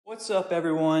What's up,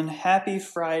 everyone? Happy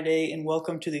Friday, and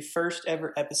welcome to the first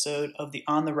ever episode of the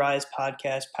On the Rise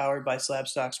podcast powered by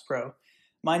Slabstocks Pro.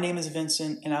 My name is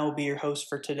Vincent, and I will be your host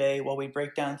for today while we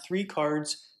break down three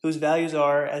cards whose values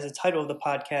are, as the title of the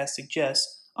podcast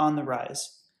suggests, on the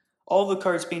rise. All of the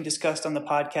cards being discussed on the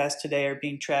podcast today are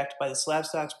being tracked by the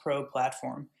Slabstocks Pro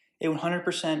platform, a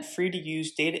 100%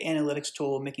 free-to-use data analytics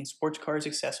tool making sports cards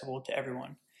accessible to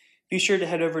everyone. Be sure to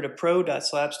head over to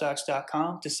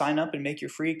pro.slabstocks.com to sign up and make your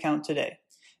free account today.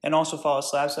 And also follow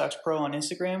Slabstocks Pro on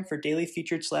Instagram for daily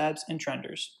featured slabs and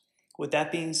trenders. With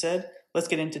that being said, let's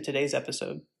get into today's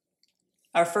episode.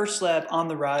 Our first slab on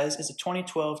the rise is a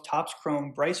 2012 Topps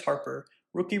Chrome Bryce Harper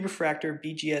Rookie Refractor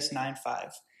BGS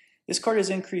 9.5. This card has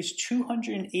increased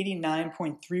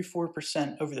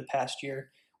 289.34% over the past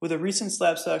year, with a recent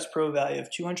Slabstocks Pro value of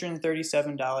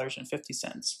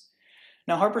 $237.50.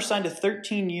 Now, Harper signed a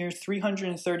 13-year,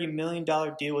 $330 million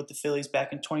deal with the Phillies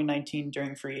back in 2019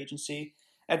 during free agency,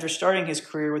 after starting his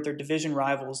career with their division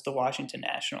rivals, the Washington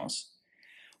Nationals.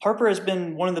 Harper has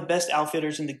been one of the best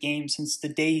outfielders in the game since the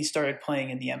day he started playing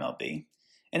in the MLB.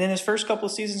 And in his first couple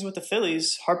of seasons with the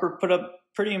Phillies, Harper put up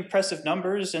pretty impressive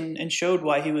numbers and showed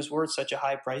why he was worth such a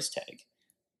high price tag.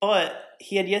 But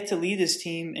he had yet to lead his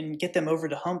team and get them over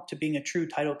the hump to being a true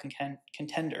title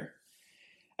contender.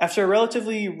 After a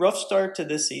relatively rough start to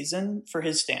this season for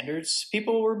his standards,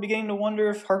 people were beginning to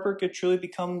wonder if Harper could truly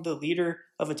become the leader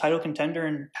of a title contender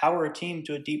and power a team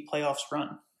to a deep playoffs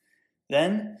run.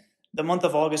 Then, the month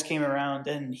of August came around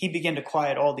and he began to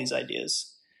quiet all these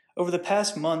ideas. Over the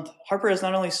past month, Harper has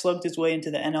not only slugged his way into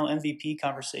the NL MVP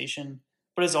conversation,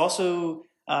 but has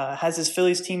his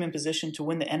Phillies team in position to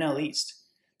win the NL East.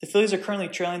 The Phillies are currently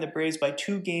trailing the Braves by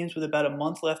 2 games with about a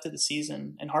month left of the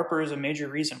season, and Harper is a major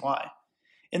reason why.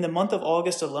 In the month of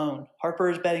August alone, Harper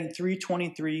is batting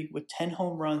 .323 with 10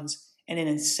 home runs and an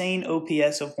insane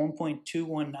OPS of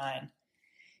 1.219.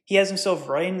 He has himself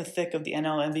right in the thick of the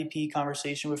NL MVP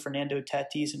conversation with Fernando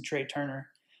Tatis and Trey Turner,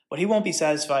 but he won't be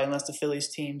satisfied unless the Phillies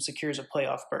team secures a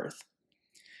playoff berth.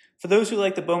 For those who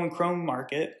like the Bowman Chrome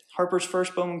market, Harper's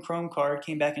first Bowman Chrome card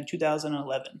came back in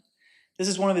 2011. This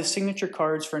is one of his signature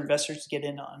cards for investors to get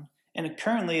in on, and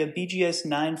currently a BGS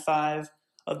 9.5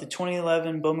 of the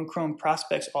 2011 Bowman Chrome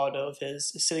Prospects auto of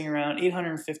his is sitting around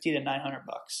 $850 to $900.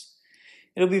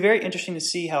 It'll be very interesting to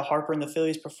see how Harper and the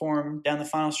Phillies perform down the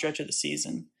final stretch of the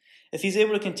season. If he's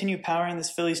able to continue powering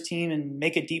this Phillies team and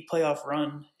make a deep playoff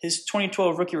run, his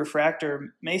 2012 Rookie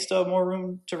Refractor may still have more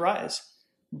room to rise.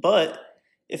 But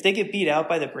if they get beat out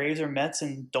by the Braves or Mets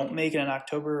and don't make an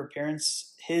October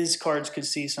appearance, his cards could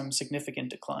see some significant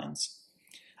declines.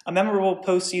 A memorable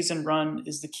postseason run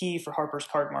is the key for Harper's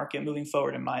card market moving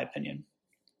forward, in my opinion.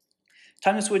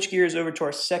 Time to switch gears over to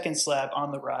our second slab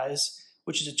on the rise,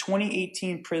 which is a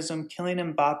 2018 Prism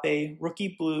Kylian Mbappe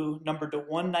Rookie Blue numbered to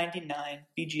 199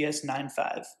 BGS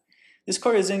 9.5. This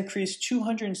card has increased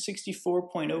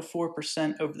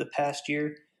 264.04% over the past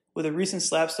year, with a recent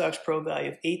Slabstocks Pro value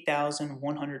of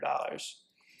 $8,100.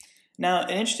 Now,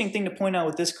 an interesting thing to point out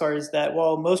with this card is that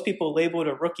while most people label it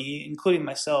a rookie, including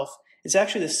myself, it's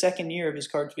actually the second year of his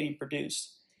cards being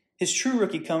produced. His true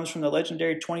rookie comes from the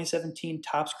legendary 2017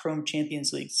 Topps Chrome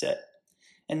Champions League set.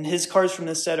 And his cards from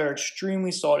this set are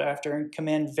extremely sought after and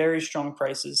command very strong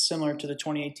prices, similar to the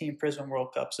 2018 Prism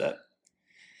World Cup set.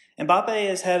 Mbappe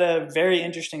has had a very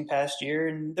interesting past year,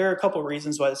 and there are a couple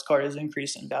reasons why this card has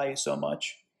increased in value so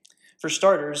much. For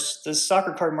starters, the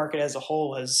soccer card market as a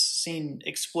whole has seen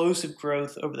explosive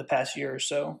growth over the past year or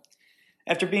so.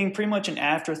 After being pretty much an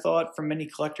afterthought for many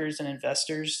collectors and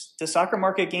investors, the soccer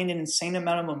market gained an insane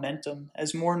amount of momentum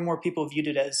as more and more people viewed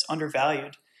it as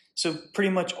undervalued, so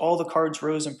pretty much all the cards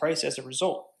rose in price as a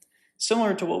result.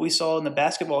 Similar to what we saw in the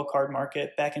basketball card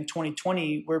market back in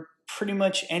 2020, where pretty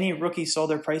much any rookie saw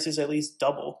their prices at least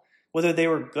double, whether they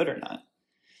were good or not.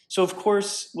 So of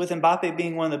course, with Mbappe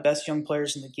being one of the best young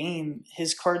players in the game,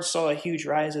 his cards saw a huge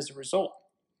rise as a result.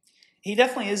 He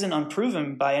definitely isn't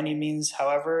unproven by any means,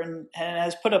 however, and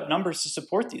has put up numbers to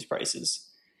support these prices.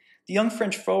 The young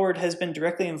French forward has been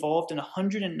directly involved in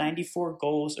 194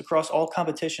 goals across all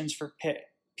competitions for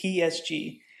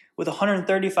PSG, with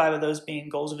 135 of those being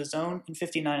goals of his own and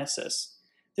 59 assists.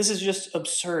 This is just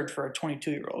absurd for a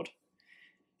 22-year-old.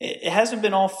 It hasn't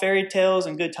been all fairy tales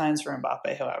and good times for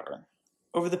Mbappe, however.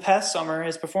 Over the past summer,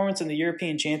 his performance in the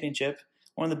European Championship,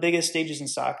 one of the biggest stages in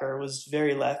soccer, was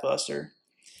very lackluster.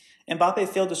 Mbappe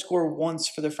failed to score once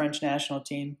for the French national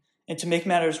team, and to make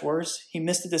matters worse, he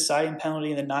missed a deciding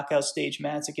penalty in the knockout stage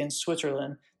match against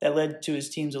Switzerland that led to his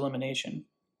team's elimination.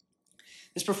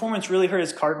 This performance really hurt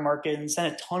his card market and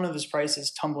sent a ton of his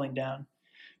prices tumbling down.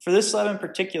 For this slab in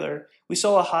particular, we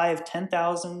saw a high of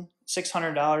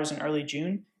 $10,600 in early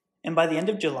June and by the end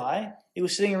of July, it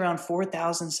was sitting around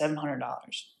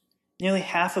 $4,700, nearly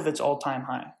half of its all-time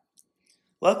high.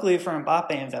 Luckily for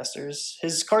Mbappe investors,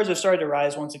 his cards have started to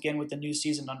rise once again with the new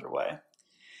season underway.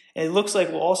 And it looks like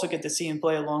we'll also get to see him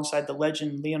play alongside the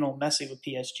legend Lionel Messi with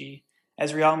PSG,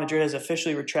 as Real Madrid has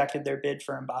officially retracted their bid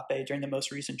for Mbappe during the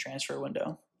most recent transfer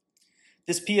window.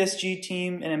 This PSG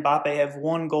team and Mbappe have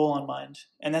one goal on mind,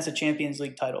 and that's a Champions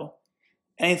League title.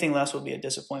 Anything less will be a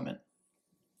disappointment.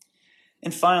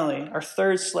 And finally, our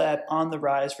third slab on the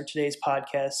rise for today's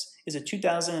podcast is a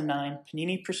 2009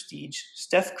 Panini Prestige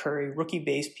Steph Curry Rookie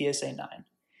Base PSA 9.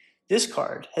 This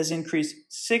card has increased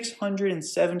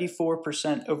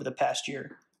 674% over the past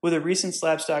year, with a recent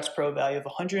Slabstox Pro value of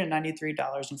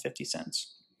 $193.50.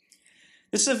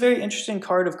 This is a very interesting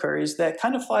card of Curry's that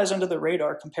kind of flies under the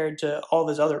radar compared to all of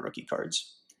his other rookie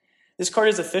cards. This card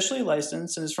is officially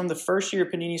licensed and is from the first year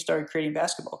Panini started creating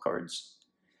basketball cards.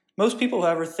 Most people,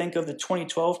 however, think of the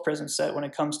 2012 Prizm set when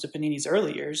it comes to Panini's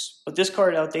early years, but this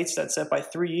card outdates that set by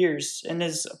 3 years and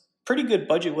is a pretty good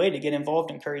budget way to get involved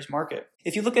in Curry's market.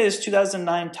 If you look at his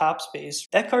 2009 Topps base,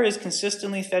 that card is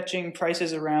consistently fetching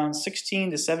prices around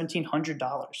 $1,600 to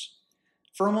 $1,700.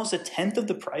 For almost a tenth of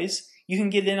the price, you can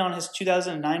get in on his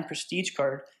 2009 Prestige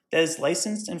card that is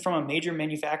licensed and from a major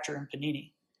manufacturer in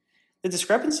Panini. The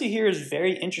discrepancy here is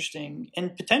very interesting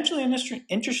and potentially an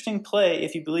interesting play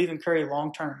if you believe in Curry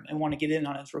long term and want to get in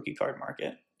on his rookie card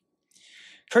market.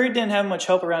 Curry didn't have much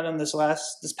help around him this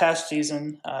past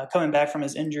season, coming back from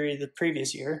his injury the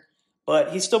previous year,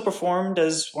 but he still performed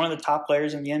as one of the top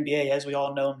players in the NBA, as we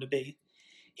all know him to be.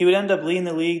 He would end up leading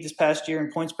the league this past year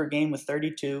in points per game with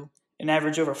 32, and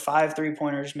average over 5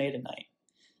 3-pointers made a night.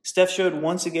 Steph showed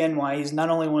once again why he's not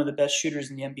only one of the best shooters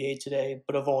in the NBA today,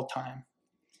 but of all time.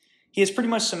 He has pretty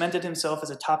much cemented himself as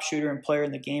a top shooter and player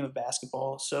in the game of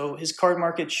basketball, so his card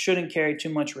market shouldn't carry too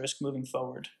much risk moving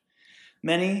forward.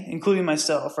 Many, including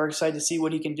myself, are excited to see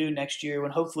what he can do next year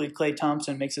when hopefully Klay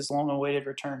Thompson makes his long-awaited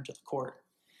return to the court.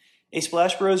 A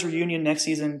Splash Bros reunion next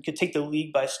season could take the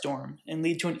league by storm and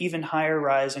lead to an even higher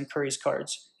rise in Curry's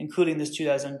cards, including this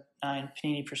 2009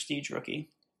 Panini Prestige rookie.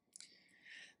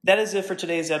 That is it for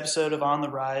today's episode of On the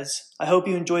Rise. I hope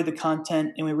you enjoyed the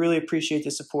content, and we really appreciate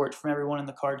the support from everyone in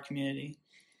the card community.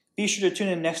 Be sure to tune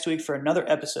in next week for another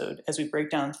episode as we break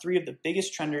down 3 of the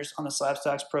biggest trenders on the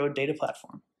Slabstox Pro data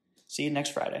platform. See you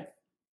next Friday.